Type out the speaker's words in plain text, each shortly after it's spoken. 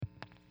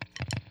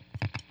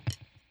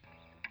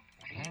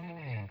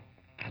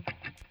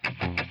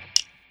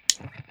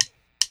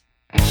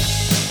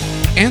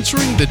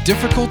answering the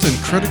difficult and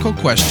critical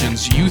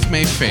questions youth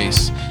may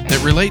face that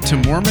relate to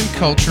Mormon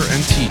culture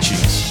and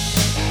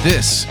teachings.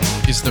 This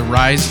is the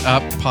Rise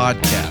Up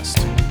podcast,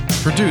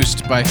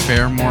 produced by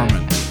Fair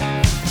Mormon.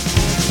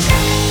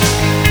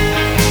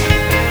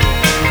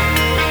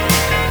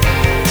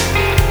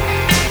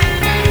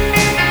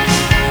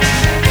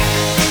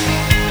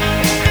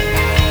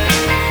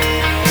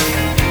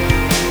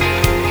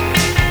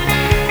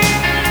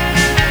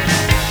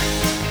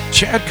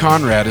 Chad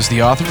Conrad is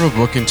the author of a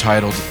book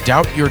entitled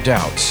Doubt Your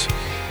Doubts.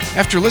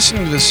 After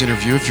listening to this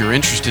interview, if you're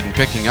interested in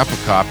picking up a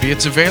copy,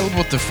 it's available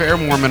at the Fair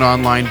Mormon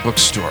online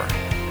bookstore.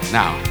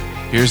 Now,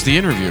 here's the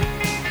interview.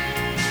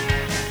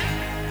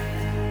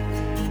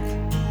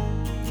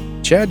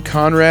 Chad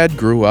Conrad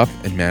grew up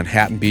in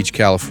Manhattan Beach,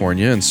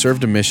 California, and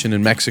served a mission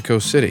in Mexico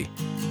City.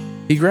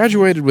 He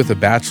graduated with a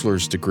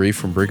bachelor's degree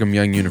from Brigham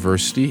Young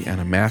University and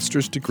a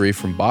master's degree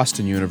from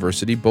Boston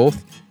University,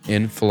 both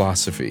in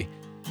philosophy.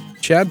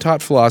 Chad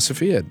taught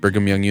philosophy at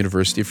Brigham Young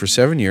University for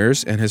 7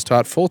 years and has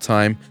taught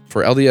full-time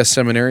for LDS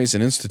seminaries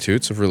and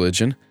institutes of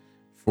religion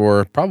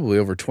for probably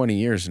over 20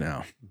 years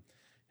now.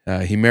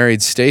 He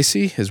married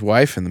Stacy, his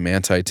wife, in the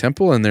Manti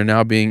Temple, and they're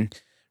now being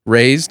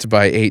raised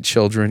by 8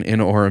 children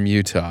in Orem,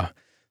 Utah.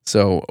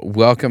 So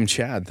welcome,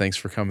 Chad. Thanks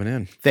for coming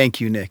in.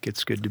 Thank you, Nick.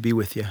 It's good to be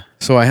with you.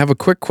 So I have a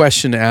quick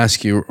question to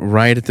ask you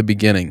right at the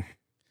beginning.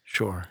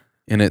 Sure.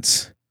 And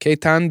it's, ¿Qué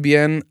tan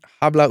bien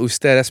habla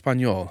usted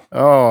español?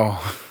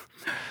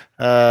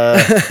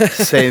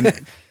 Se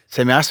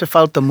me hace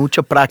falta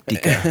mucha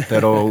práctica,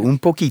 pero un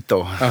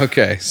poquito.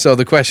 Okay, so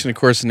the question, of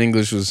course, in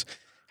English was,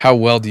 how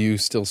well do you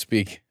still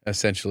speak,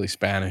 essentially,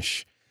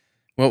 Spanish?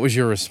 What was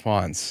your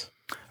response?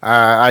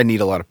 I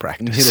need a lot of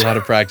practice. You need a lot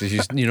of practice.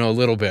 You know a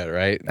little bit,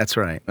 right? That's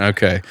right.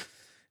 Okay,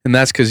 and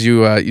that's because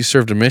you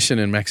served a mission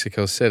in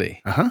Mexico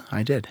City.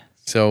 I did.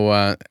 So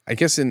I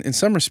guess in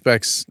some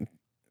respects,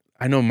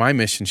 I know my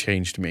mission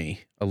changed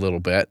me a little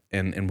bit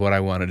and what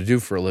I wanted to do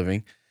for a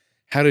living.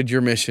 How did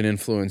your mission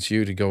influence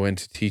you to go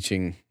into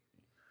teaching?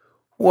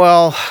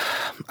 Well,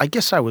 I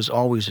guess I was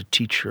always a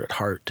teacher at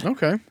heart.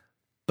 Okay.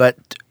 But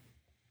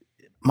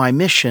my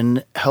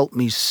mission helped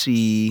me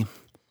see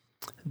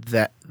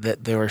that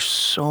there are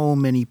so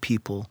many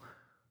people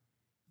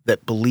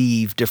that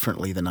believe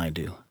differently than I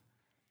do,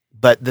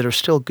 but that are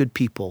still good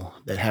people,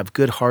 that have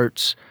good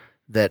hearts,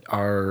 that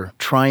are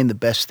trying the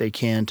best they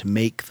can to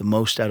make the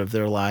most out of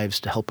their lives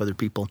to help other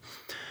people.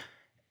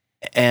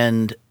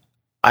 And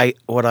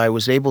what I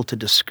was able to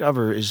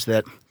discover is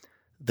that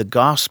the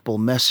gospel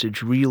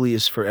message really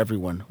is for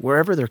everyone,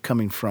 wherever they're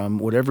coming from,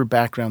 whatever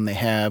background they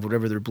have,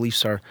 whatever their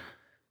beliefs are,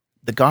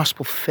 the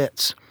gospel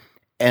fits.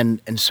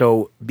 And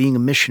so being a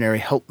missionary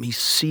helped me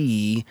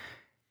see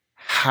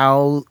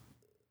how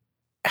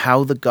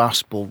the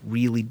gospel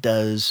really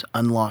does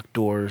unlock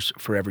doors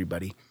for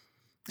everybody.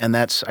 And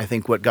that's, I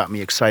think, what got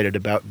me excited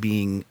about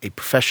being a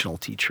professional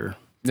teacher.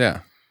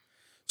 Yeah.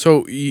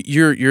 So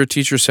you're a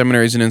teacher of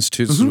seminaries and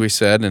institutes, as we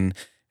said, and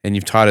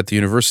you've taught at the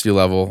university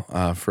level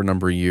for a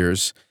number of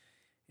years.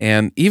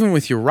 And even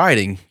with your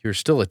writing, you're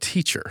still a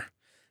teacher.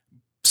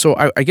 So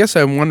I guess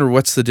I wonder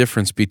what's the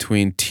difference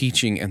between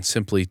teaching and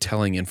simply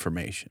telling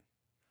information?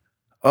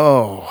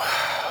 Oh,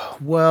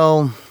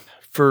 well,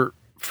 for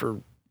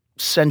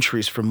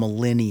centuries, for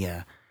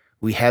millennia,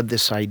 we had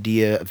this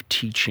idea of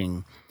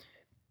teaching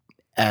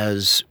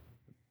as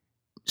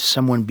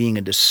someone being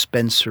a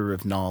dispenser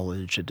of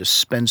knowledge, a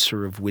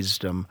dispenser of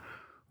wisdom,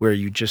 where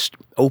you just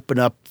open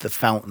up the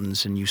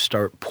fountains and you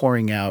start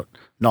pouring out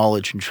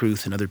knowledge and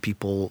truth and other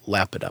people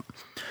lap it up.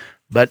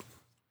 But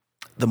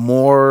the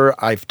more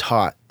I've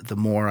taught, the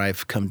more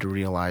I've come to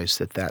realize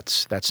that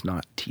that's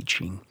not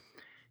teaching.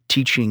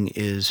 Teaching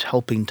is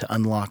helping to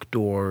unlock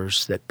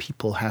doors that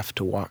people have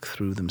to walk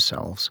through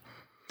themselves.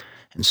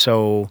 And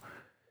so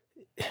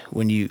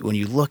when you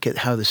look at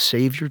how the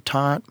Savior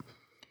taught,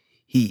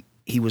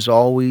 he was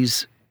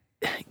always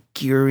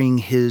gearing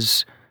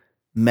his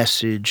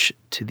message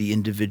to the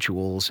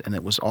individuals, and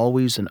it was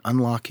always an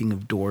unlocking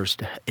of doors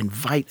to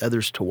invite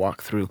others to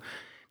walk through.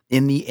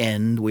 In the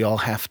end, we all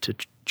have to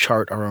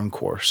chart our own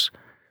course.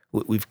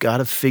 We've got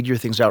to figure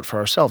things out for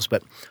ourselves,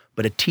 but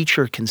a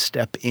teacher can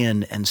step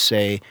in and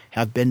say,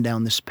 I've been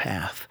down this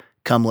path.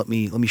 Come, let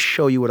me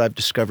show you what I've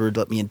discovered.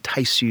 Let me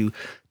entice you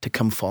to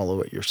come follow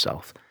it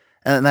yourself.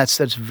 And that's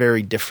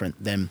very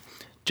different than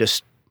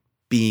just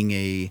being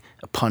a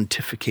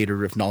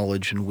pontificator of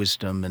knowledge and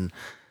wisdom and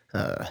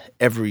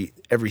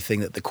everything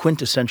that the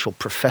quintessential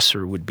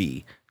professor would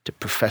be, to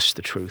profess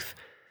the truth,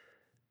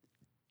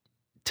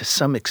 to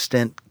some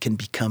extent can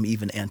become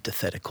even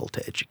antithetical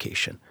to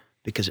education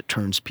because it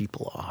turns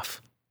people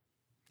off.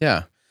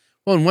 Yeah.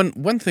 Well, and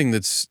one thing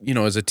that's,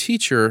 as a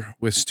teacher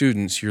with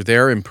students, you're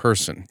there in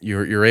person.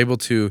 You're able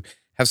to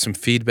have some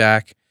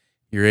feedback.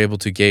 You're able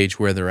to gauge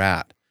where they're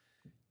at.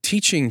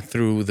 Teaching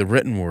through the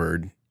written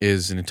word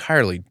is an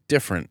entirely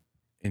different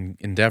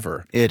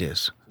endeavor. It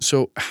is.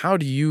 So how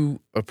do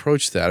you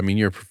approach that? I mean,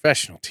 you're a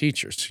professional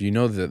teacher, so you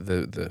know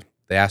the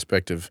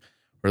aspect of,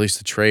 or at least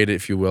the trade,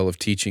 if you will, of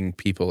teaching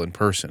people in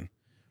person.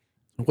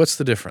 What's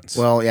the difference?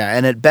 Well, yeah,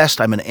 and at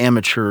best, I'm an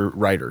amateur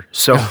writer.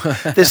 So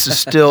this is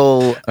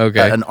still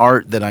Okay. an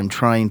art that I'm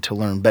trying to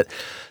learn. But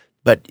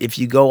if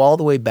you go all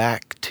the way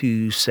back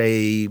to,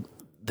 say,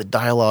 the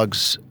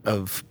dialogues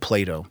of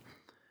Plato,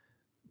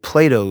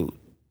 Plato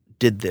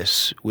did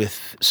this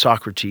with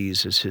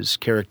Socrates as his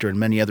character and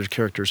many other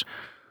characters,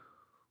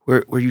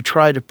 where you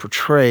try to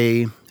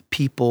portray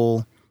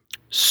people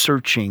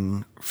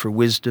searching for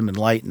wisdom and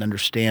light and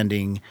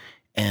understanding,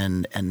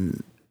 and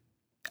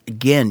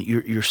again,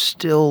 you're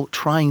still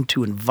trying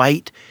to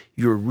invite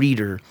your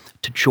reader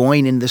to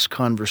join in this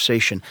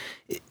conversation.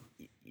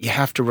 You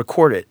have to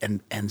record it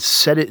and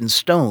set it in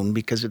stone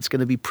because it's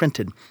going to be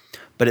printed.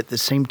 But at the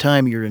same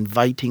time, you're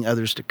inviting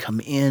others to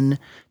come in,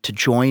 to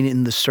join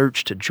in the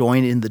search, to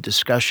join in the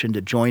discussion,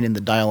 to join in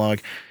the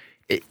dialogue.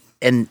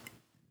 And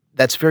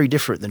that's very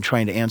different than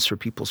trying to answer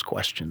people's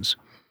questions,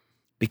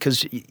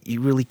 because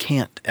you really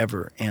can't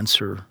ever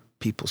answer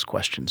people's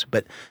questions.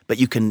 But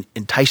you can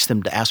entice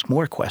them to ask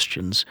more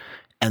questions,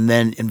 and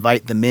then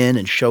invite them in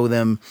and show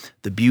them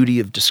the beauty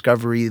of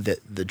discovery, that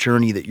the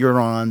journey that you're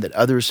on, that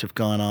others have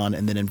gone on,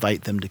 and then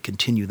invite them to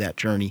continue that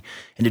journey.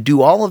 And to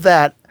do all of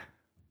that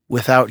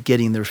without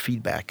getting their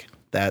feedback,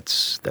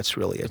 that's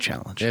really a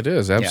challenge. It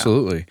is,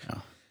 absolutely. Yeah.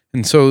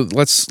 And so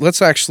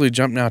let's actually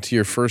jump now to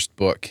your first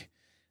book,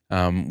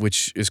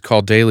 which is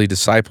called Daily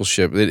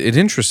Discipleship. It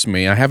interests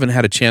me. I haven't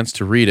had a chance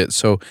to read it,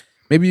 so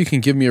maybe you can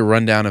give me a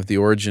rundown of the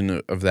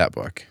origin of that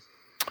book.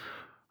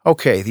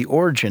 Okay, the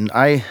origin.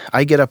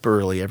 I get up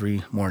early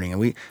every morning,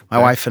 and my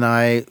wife and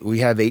I, we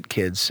have 8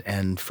 kids,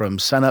 and from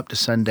sunup to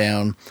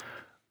sundown,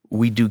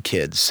 we do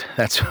kids.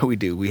 That's what we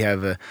do. We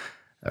have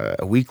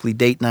a weekly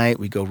date night.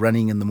 We go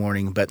running in the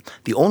morning, but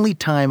the only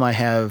time I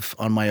have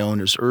on my own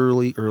is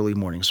early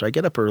morning. So I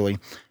get up early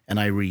and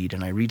I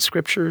read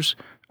scriptures,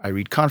 I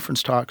read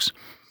conference talks,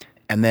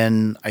 and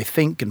then I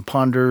think and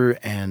ponder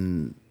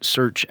and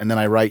search, and then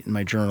I write in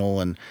my journal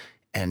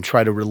and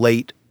try to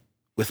relate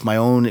with my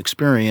own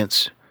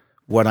experience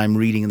what I'm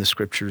reading in the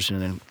scriptures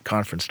and in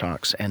conference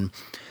talks. And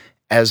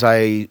as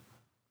I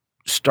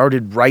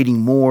started writing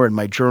more in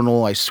my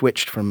journal, I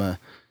switched from a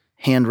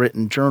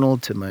handwritten journal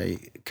to my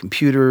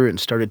computer and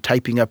started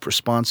typing up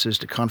responses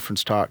to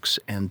conference talks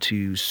and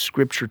to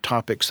scripture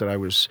topics that I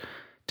was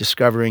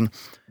discovering.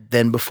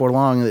 Then before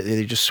long,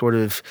 they just sort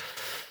of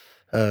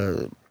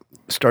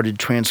started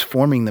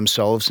transforming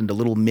themselves into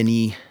little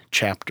mini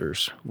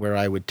chapters where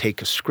I would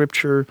take a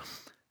scripture,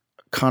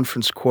 a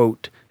conference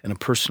quote, and a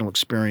personal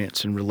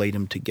experience and relate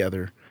them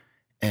together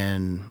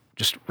and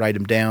just write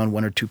them down,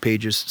 1 or 2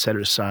 pages, set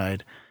it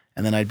aside.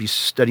 And then I'd be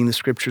studying the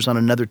scriptures on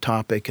another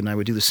topic, and I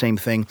would do the same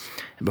thing.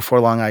 And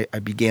before long, I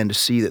began to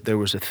see that there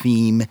was a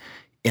theme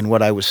in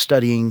what I was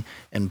studying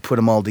and put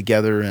them all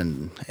together,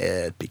 and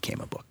it became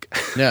a book.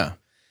 Yeah.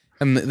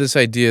 And this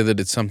idea that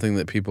it's something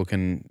that people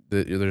that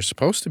they're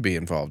supposed to be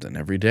involved in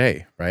every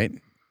day, right?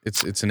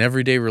 It's an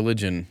everyday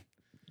religion,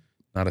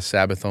 not a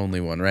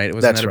Sabbath-only one, right?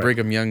 Wasn't that a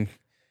Brigham Young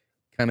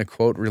kind of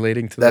quote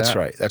relating to that?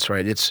 That's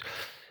right. It's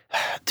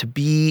to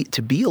be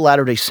a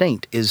Latter-day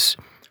Saint is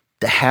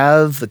to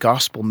have the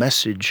gospel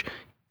message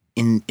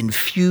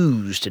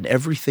infused in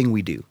everything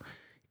we do,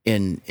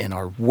 in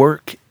our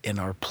work, in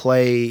our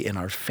play, in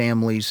our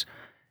families,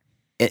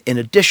 in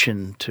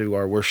addition to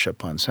our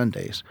worship on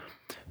Sundays.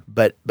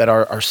 But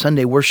our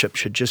Sunday worship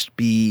should just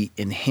be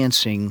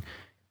enhancing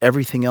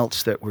everything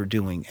else that we're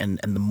doing. And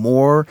the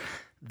more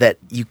that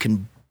you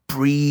can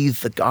breathe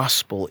the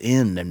gospel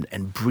in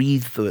and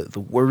breathe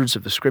the words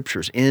of the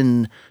scriptures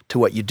into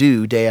what you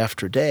do day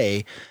after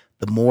day,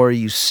 the more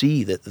you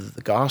see that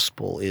the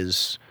gospel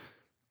it's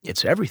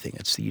everything.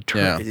 It's the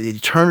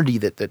eternity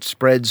that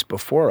spreads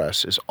before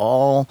us is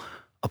all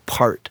a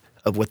part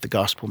of what the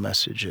gospel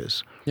message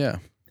is. Yeah.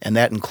 And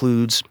that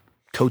includes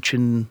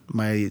coaching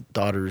my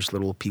daughter's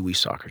little peewee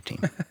soccer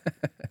team.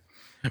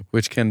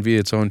 Which can be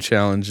its own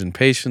challenge and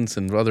patience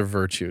and other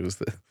virtues.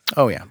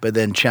 Oh, yeah. But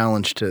then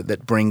challenge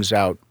that brings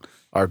out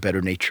our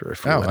better nature.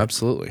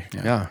 Absolutely.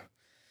 Yeah.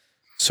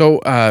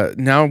 So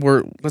now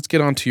let's get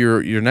on to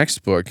your next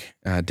book,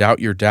 Doubt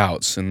Your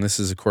Doubts. And this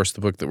is, of course, the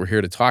book that we're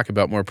here to talk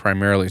about more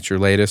primarily. It's your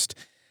latest.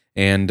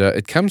 And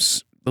it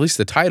comes, at least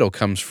the title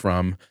comes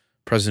from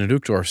President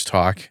Uchtdorf's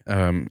talk,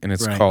 and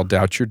it's called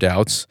Doubt Your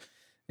Doubts.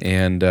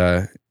 And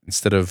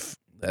instead of,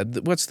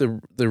 what's the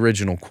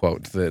original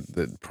quote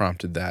that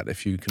prompted that,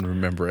 if you can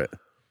remember it?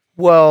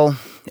 Well,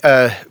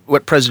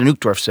 what President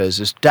Uchtdorf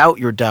says is, doubt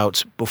your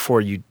doubts before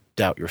you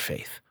doubt your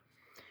faith.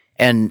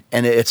 And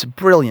it's a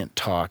brilliant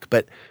talk,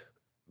 but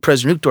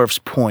President Uchtdorf's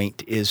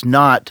point is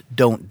not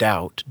don't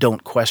doubt,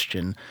 don't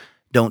question,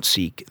 don't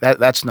seek.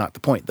 That's not the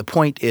point. The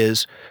point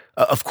is,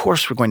 of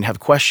course we're going to have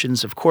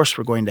questions. Of course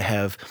we're going to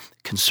have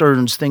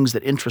concerns, things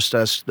that interest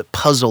us, that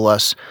puzzle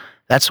us.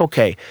 That's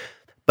okay.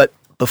 But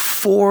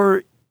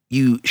before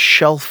you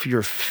shelf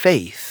your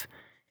faith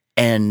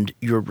and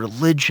your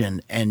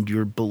religion and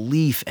your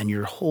belief and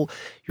your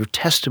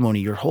testimony,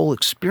 your whole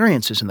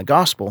experiences in the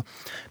gospel,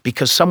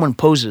 because someone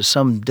poses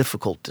some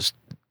difficult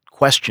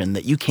question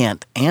that you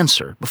can't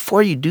answer,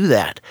 before you do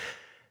that,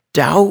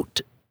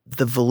 doubt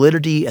the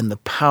validity and the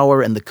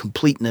power and the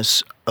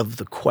completeness of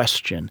the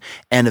question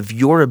and of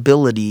your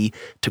ability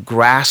to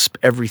grasp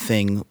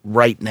everything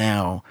right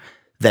now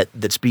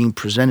that's being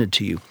presented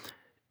to you.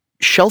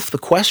 Shelf the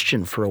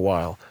question for a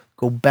while.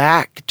 Go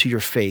back to your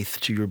faith,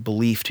 to your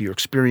belief, to your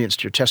experience,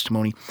 to your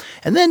testimony,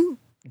 and then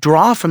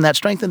draw from that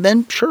strength, and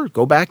then, sure,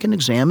 go back and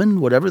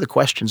examine whatever the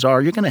questions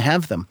are. You're going to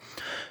have them.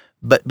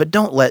 But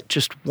don't let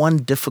just one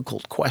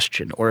difficult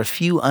question or a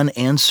few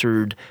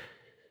unanswered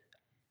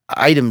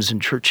items in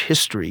church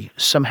history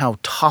somehow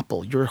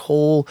topple your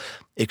whole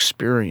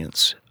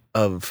experience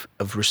of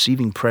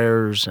receiving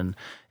prayers and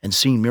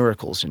seeing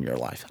miracles in your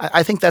life.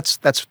 I think that's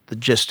the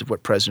gist of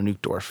what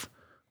President Uchtdorf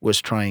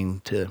was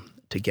trying to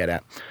get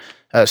at.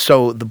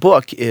 So the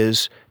book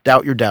is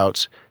Doubt Your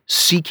Doubts,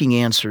 Seeking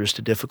Answers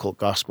to Difficult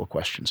Gospel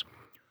Questions.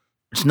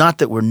 It's not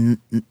that we're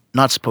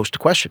not supposed to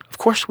question. Of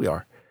course we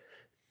are.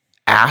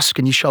 Ask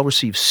and you shall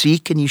receive.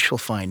 Seek and you shall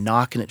find.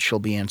 Knock and it shall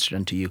be answered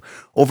unto you.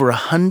 Over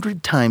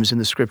 100 times in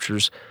the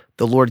Scriptures,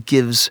 the Lord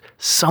gives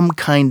some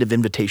kind of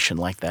invitation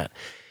like that.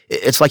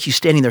 It's like he's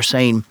standing there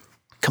saying,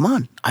 come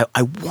on,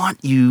 I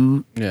want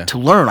you to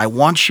learn. I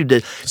want you to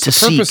It's the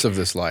seek. purpose of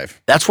this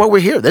life. That's why we're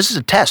here. This is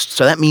a test.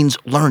 So that means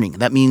learning.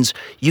 That means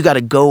you got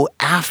to go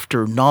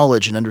after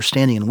knowledge and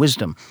understanding and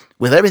wisdom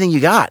with everything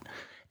you got.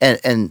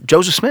 And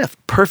Joseph Smith,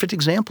 perfect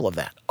example of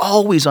that.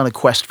 Always on a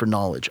quest for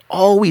knowledge.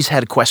 Always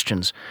had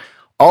questions.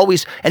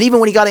 Always. And even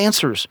when he got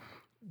answers,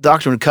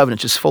 Doctrine and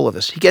Covenants is full of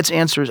this. He gets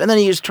answers, and then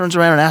he just turns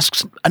around and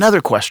asks another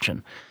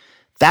question.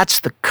 That's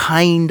the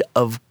kind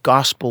of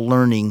gospel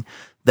learning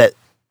that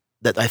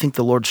I think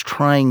the Lord's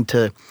trying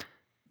to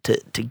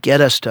get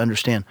us to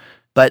understand.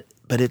 But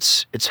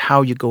it's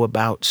how you go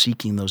about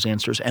seeking those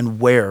answers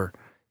and where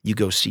you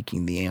go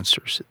seeking the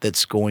answers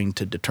that's going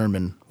to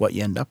determine what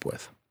you end up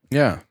with.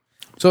 Yeah.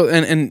 So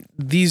and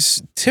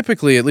these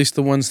typically, at least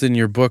the ones in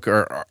your book,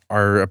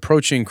 are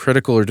approaching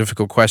critical or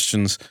difficult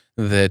questions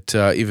that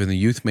even the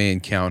youth may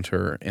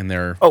encounter in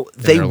their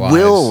they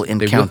will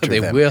encounter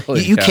them. them. They will.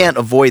 You can't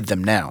avoid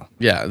them now.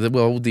 Yeah.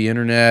 The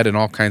internet and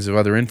all kinds of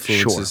other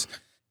influences. Sure.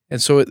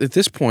 And so at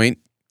this point,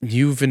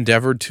 you've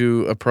endeavored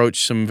to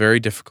approach some very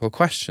difficult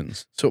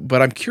questions.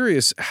 But I'm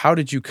curious, how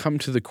did you come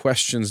to the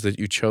questions that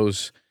you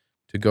chose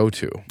to go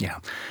to? Yeah.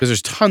 Because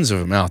there's tons of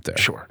them out there.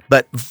 Sure.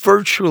 But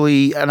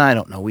virtually, and I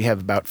don't know, we have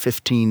about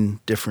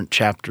 15 different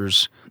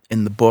chapters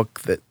in the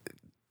book that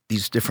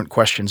these different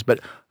questions, but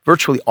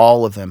virtually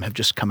all of them have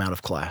just come out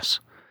of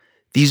class.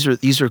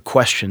 These are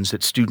questions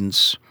that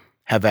students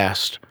have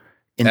asked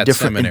in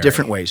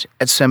different ways.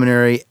 At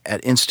seminary,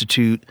 at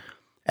institute,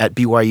 at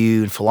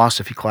BYU, in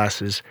philosophy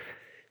classes.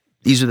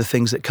 These are the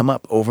things that come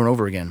up over and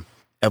over again.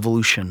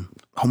 Evolution,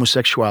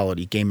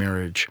 homosexuality, gay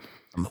marriage,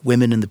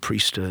 women in the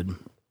priesthood,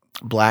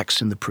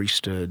 blacks in the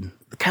priesthood,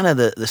 kind of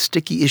the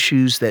sticky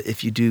issues that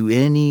if you do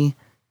any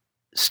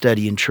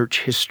study in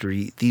church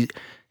history,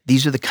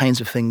 these are the kinds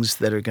of things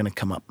that are going to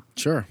come up.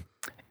 Sure.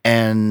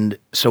 And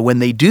so when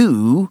they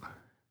do,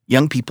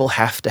 young people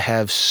have to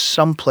have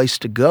some place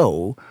to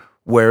go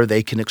where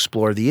they can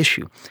explore the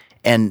issue.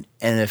 And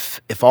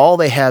if all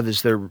they have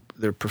is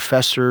their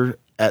professor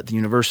at the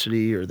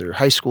university or their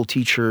high school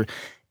teacher,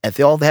 if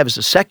all they have is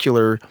a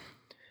secular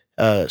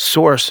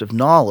source of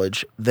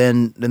knowledge,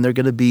 then they're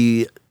going to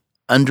be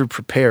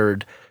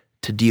underprepared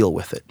to deal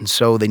with it. And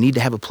so they need to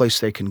have a place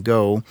they can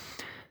go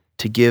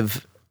to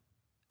give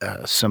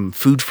some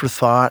food for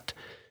thought.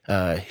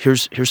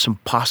 Here's some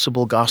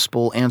possible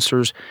gospel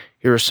answers.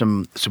 Here are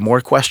some more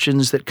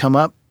questions that come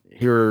up.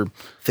 Here are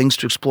things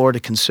to explore,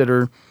 to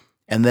consider.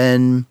 And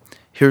then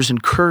here's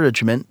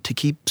encouragement to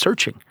keep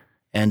searching.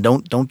 And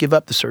don't give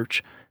up the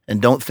search.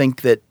 And don't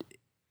think that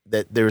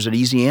there's an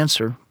easy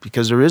answer,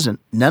 because there isn't.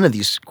 None of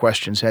these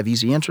questions have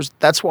easy answers.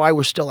 That's why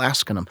we're still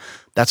asking them.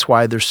 That's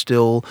why they're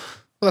still...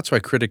 Well, that's why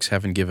critics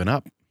haven't given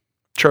up.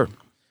 Sure.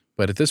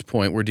 But at this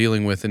point, we're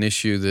dealing with an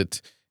issue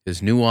that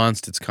is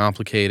nuanced, it's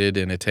complicated,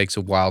 and it takes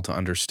a while to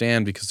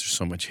understand because there's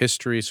so much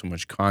history, so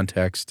much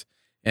context.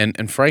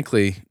 And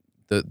frankly,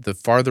 the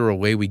farther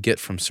away we get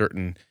from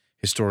certain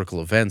historical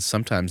events,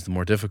 sometimes the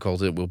more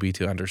difficult it will be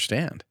to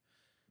understand,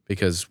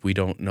 because we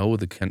don't know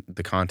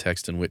the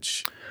context in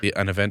which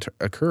an event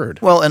occurred.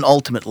 Well, and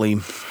ultimately,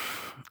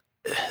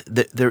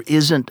 there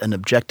isn't an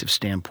objective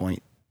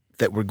standpoint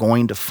that we're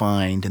going to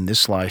find in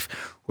this life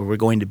where we're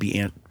going to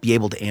be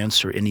able to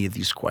answer any of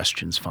these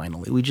questions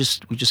finally. We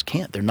just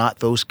can't. They're not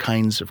those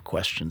kinds of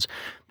questions.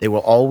 They will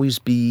always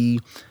be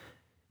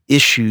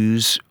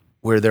issues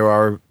where there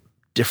are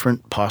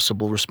different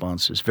possible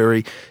responses.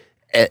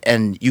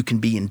 And you can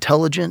be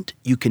intelligent.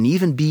 You can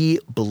even be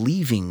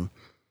believing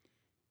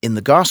in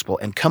the gospel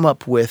and come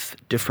up with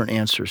different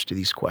answers to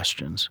these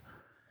questions.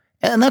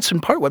 And that's in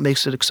part what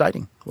makes it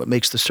exciting, what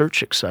makes the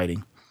search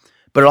exciting.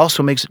 But it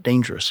also makes it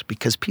dangerous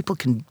because people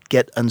can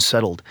get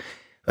unsettled.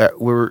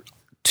 We're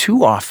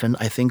too often,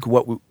 I think,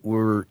 what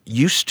we're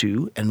used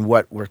to and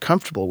what we're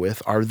comfortable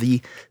with are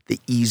the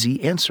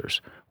easy answers.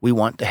 We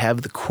want to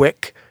have the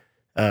quick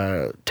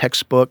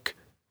textbook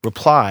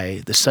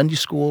reply, the Sunday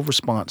school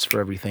response for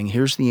everything.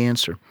 Here's the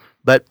answer.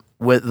 But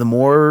the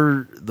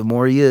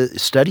more you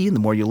study, and the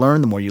more you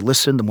learn, the more you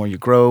listen, the more you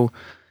grow,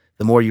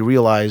 the more you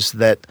realize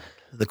that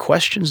the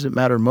questions that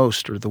matter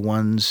most are the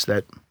ones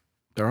that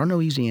there are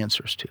no easy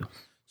answers to.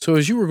 So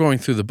as you were going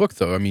through the book,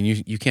 though, I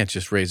mean, you can't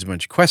just raise a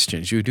bunch of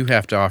questions. You do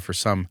have to offer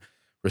some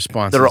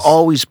responses. There are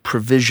always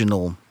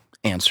provisional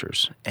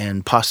answers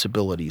and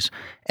possibilities.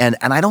 And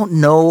I don't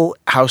know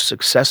how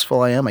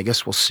successful I am. I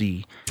guess we'll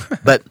see.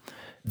 But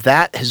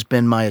that has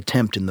been my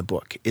attempt in the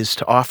book, is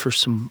to offer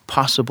some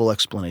possible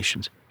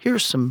explanations.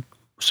 Here's some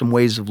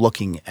ways of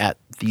looking at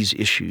these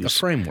issues. A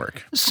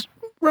framework.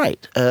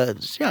 Right.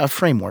 A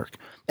framework.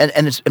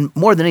 And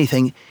more than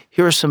anything,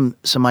 here are some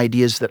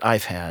ideas that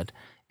I've had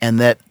and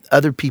that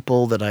other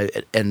people that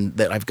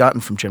I've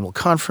gotten from General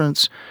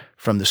Conference,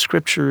 from the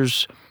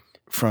Scriptures,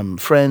 from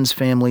friends,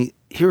 family.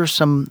 Here are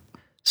some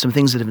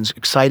things that have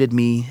excited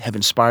me, have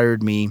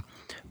inspired me.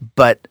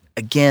 But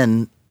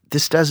again,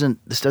 this doesn't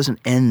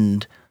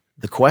end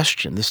the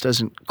question. This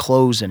doesn't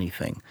close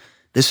anything.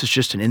 This is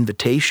just an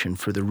invitation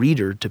for the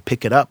reader to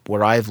pick it up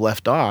where I've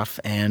left off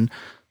and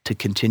to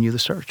continue the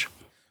search.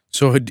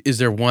 So is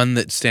there one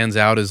that stands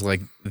out as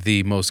like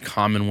the most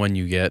common one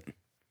you get?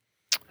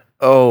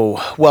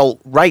 Oh, well,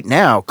 right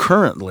now,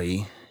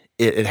 currently,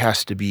 it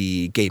has to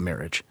be gay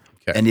marriage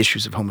and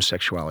issues of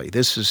homosexuality.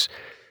 This is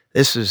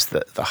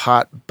the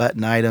hot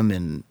button item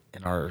in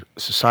our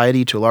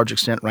society to a large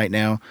extent right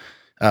now,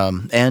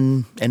 and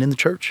in the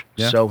church.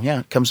 Yeah. So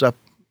it comes up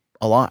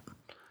a lot.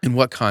 In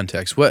what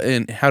context?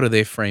 And how do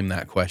they frame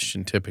that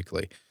question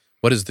typically?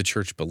 What does the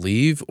church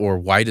believe, or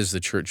why does the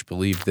church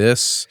believe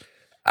this?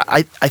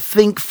 I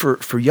think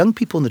for young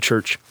people in the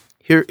church,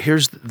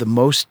 here's the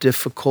most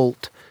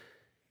difficult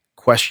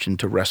question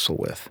to wrestle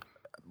with.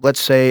 Let's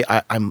say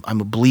I'm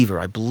a believer.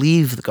 I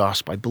believe the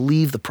gospel. I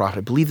believe the prophet.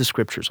 I believe the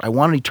Scriptures. I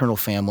want an eternal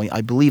family.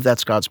 I believe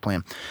that's God's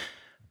plan.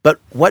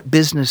 But what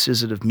business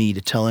is it of me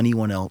to tell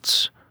anyone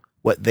else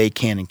what they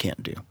can and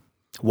can't do?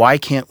 Why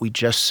can't we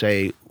just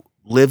say,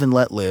 live and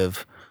let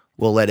live?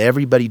 We'll let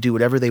everybody do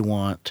whatever they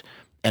want,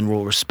 and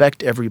we'll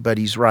respect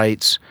everybody's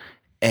rights.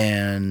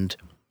 And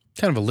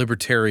kind of a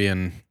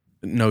libertarian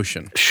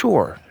notion.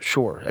 Sure.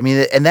 I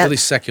mean, and that really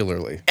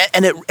secularly,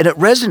 and it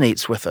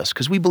resonates with us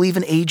because we believe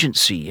in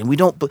agency, and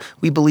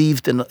we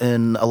believed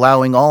in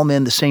allowing all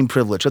men the same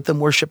privilege. Let them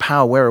worship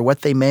how, where, or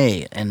what they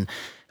may, and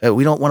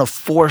we don't want to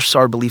force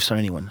our beliefs on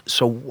anyone.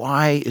 So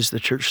why is the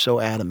church so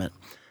adamant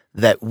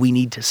that we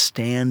need to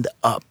stand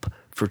up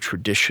for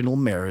traditional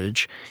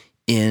marriage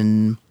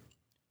in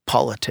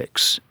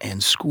politics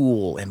and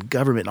school and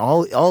government,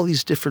 and all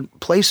these different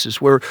places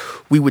where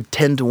we would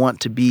tend to want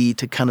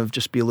to kind of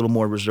just be a little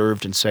more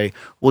reserved and say,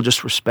 we'll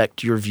just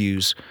respect your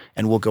views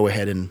and we'll go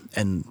ahead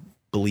and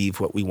believe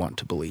what we want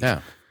to believe.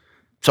 Yeah.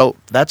 So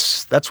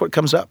that's what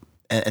comes up,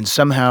 and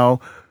somehow.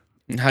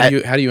 How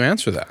do you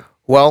answer that?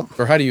 Well,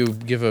 or how do you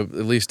give at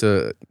least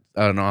an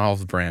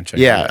olive branch?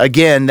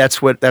 Again,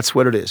 that's what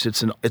it is.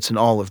 It's an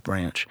olive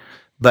branch,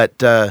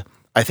 but.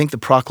 I think the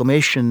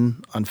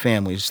Proclamation on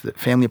Families, the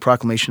Family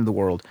Proclamation of the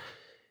World,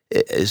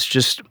 is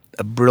just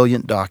a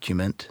brilliant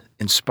document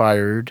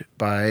inspired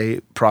by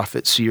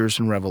prophets, seers,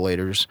 and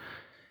revelators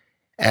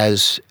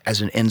as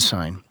an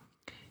ensign.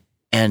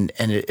 And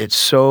it's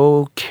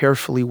so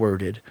carefully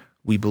worded.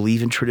 We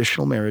believe in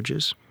traditional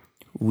marriages.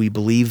 We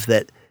believe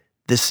that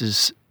this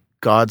is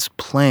God's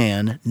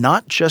plan,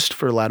 not just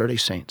for Latter-day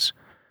Saints,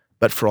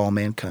 but for all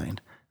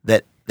mankind,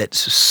 that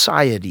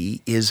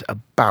society is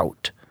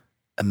about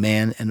a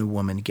man and a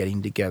woman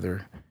getting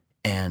together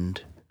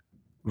and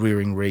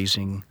rearing,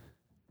 raising,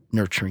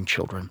 nurturing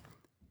children.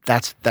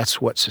 That's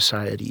what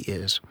society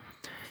is.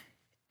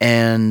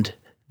 And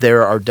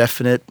there are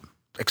definite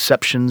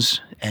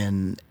exceptions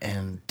and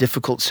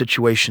difficult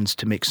situations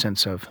to make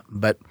sense of.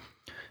 But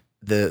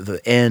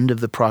the end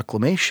of the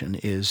proclamation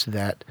is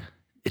that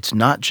it's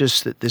not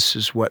just that this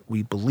is what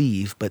we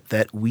believe, but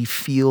that we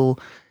feel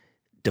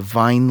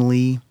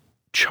divinely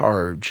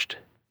charged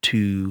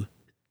to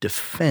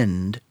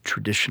defend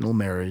traditional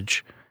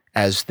marriage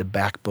as the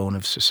backbone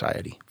of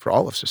society, for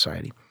all of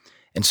society.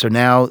 And so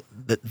now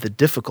the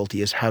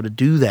difficulty is how to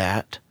do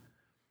that,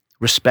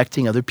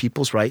 respecting other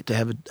people's right to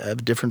have a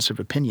difference of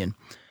opinion,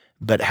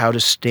 but how to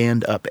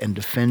stand up and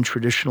defend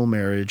traditional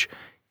marriage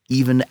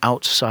even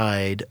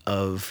outside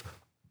of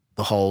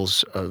the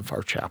halls of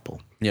our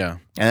chapel. Yeah.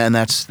 And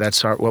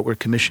that's what we're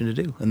commissioned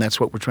to do, and that's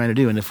what we're trying to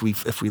do. And if we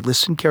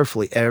listen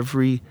carefully,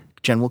 every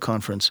General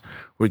Conference,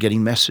 we're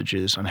getting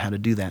messages on how to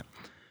do that.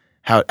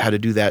 How to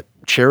do that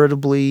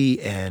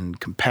charitably and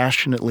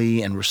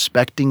compassionately and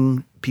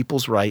respecting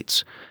people's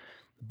rights,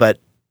 but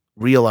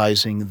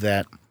realizing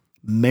that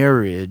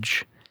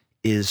marriage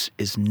is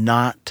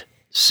not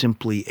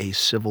simply a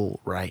civil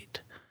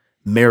right.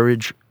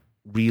 Marriage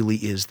really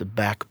is the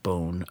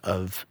backbone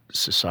of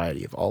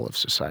society, of all of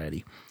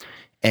society.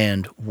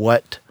 And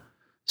what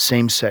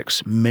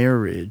same-sex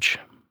marriage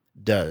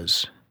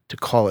does, to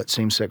call it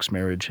same-sex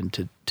marriage and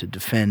to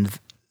defend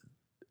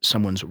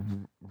someone's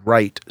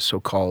right,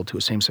 so-called, to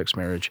a same-sex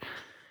marriage,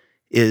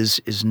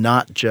 is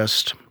not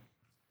just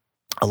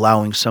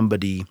allowing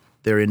somebody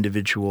their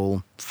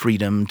individual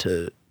freedom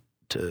to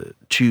to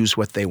choose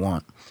what they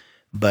want,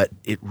 but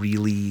it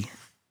really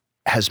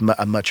has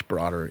a much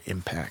broader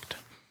impact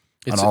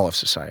on all of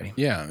society.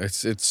 Yeah,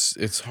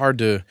 it's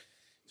hard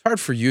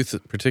for youth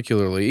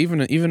particularly,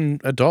 even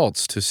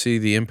adults, to see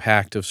the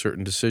impact of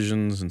certain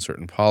decisions and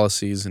certain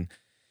policies, and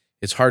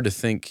it's hard to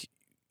think,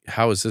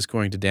 how is this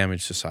going to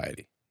damage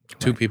society? Right.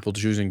 Two people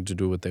choosing to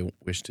do what they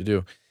wish to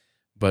do.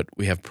 But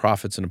we have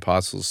prophets and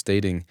apostles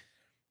stating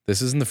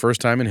this isn't the first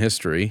time in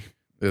history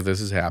that this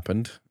has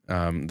happened,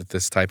 that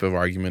this type of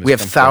argument we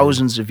have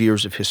thousands of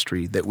years of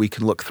history that we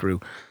can look through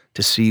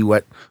to see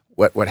what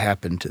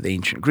happened to the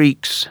ancient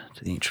Greeks,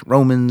 to the ancient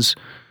Romans,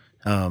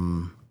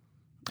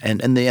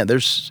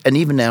 and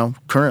even now,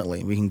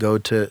 currently, we can go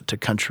to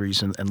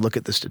countries and look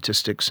at the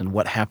statistics and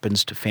what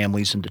happens to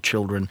families and to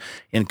children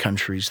in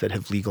countries that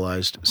have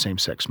legalized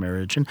same-sex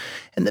marriage.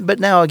 But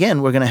now,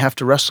 again, we're going to have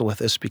to wrestle with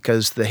this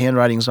because the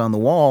handwriting's on the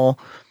wall.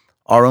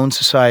 Our own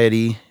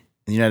society in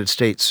the United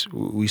States,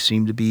 we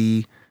seem to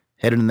be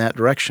headed in that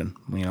direction,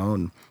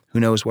 and who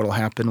knows what will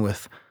happen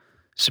with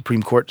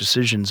Supreme Court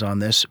decisions on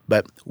this,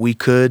 but we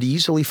could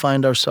easily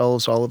find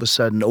ourselves all of a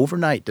sudden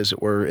overnight, as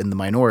it were, in the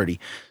minority.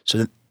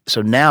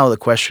 So now the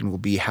question will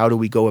be, how do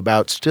we go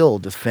about still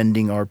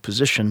defending our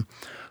position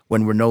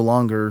when we're no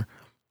longer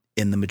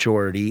in the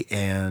majority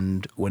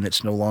and when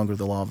it's no longer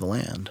the law of the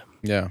land?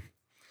 Yeah.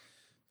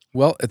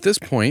 Well, at this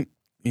point,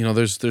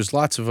 there's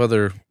lots of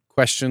other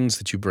questions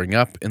that you bring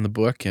up in the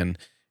book, and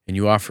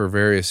you offer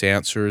various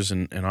answers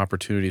and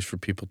opportunities for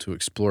people to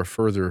explore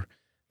further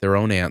their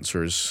own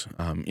answers,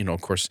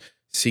 of course,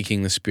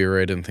 seeking the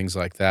Spirit and things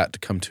like that to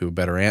come to a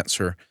better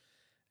answer.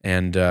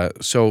 And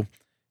so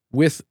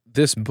with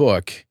this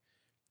book,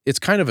 it's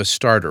kind of a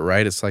starter,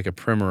 right? It's like a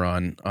primer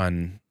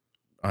on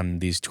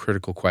these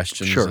critical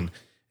questions. Sure.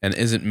 And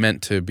isn't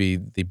meant to be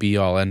the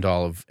be-all,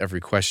 end-all of every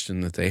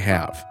question that they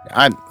have.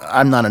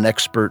 I'm not an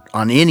expert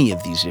on any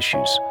of these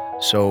issues,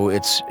 so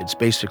it's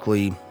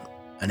basically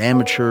an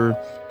amateur,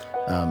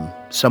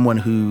 someone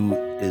who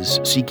is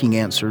seeking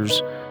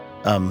answers,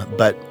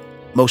 but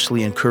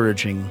mostly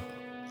encouraging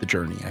the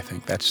journey. I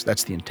think that's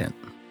the intent.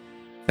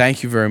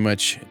 Thank you very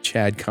much,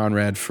 Chad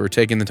Conrad, for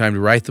taking the time to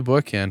write the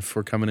book and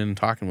for coming in and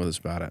talking with us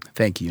about it.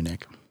 Thank you,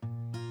 Nick.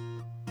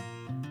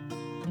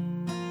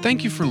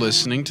 Thank you for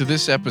listening to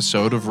this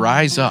episode of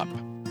Rise Up.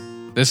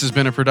 This has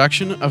been a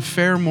production of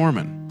Fair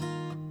Mormon.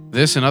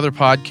 This and other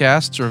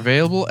podcasts are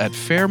available at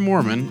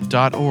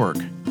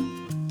fairmormon.org.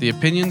 The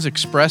opinions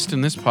expressed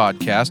in this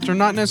podcast are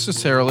not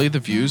necessarily the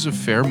views of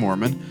Fair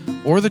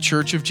Mormon or the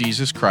Church of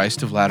Jesus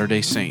Christ of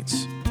Latter-day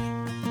Saints.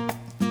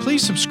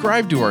 Please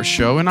subscribe to our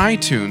show in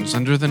iTunes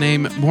under the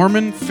name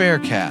Mormon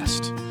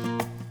Faircast.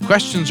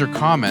 Questions or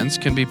comments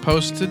can be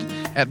posted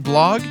at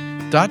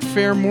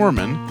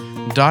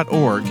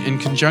blog.fairmormon.org in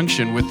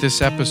conjunction with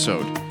this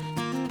episode.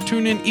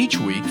 Tune in each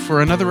week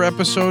for another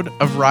episode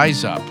of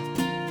Rise Up.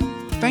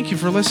 Thank you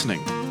for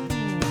listening.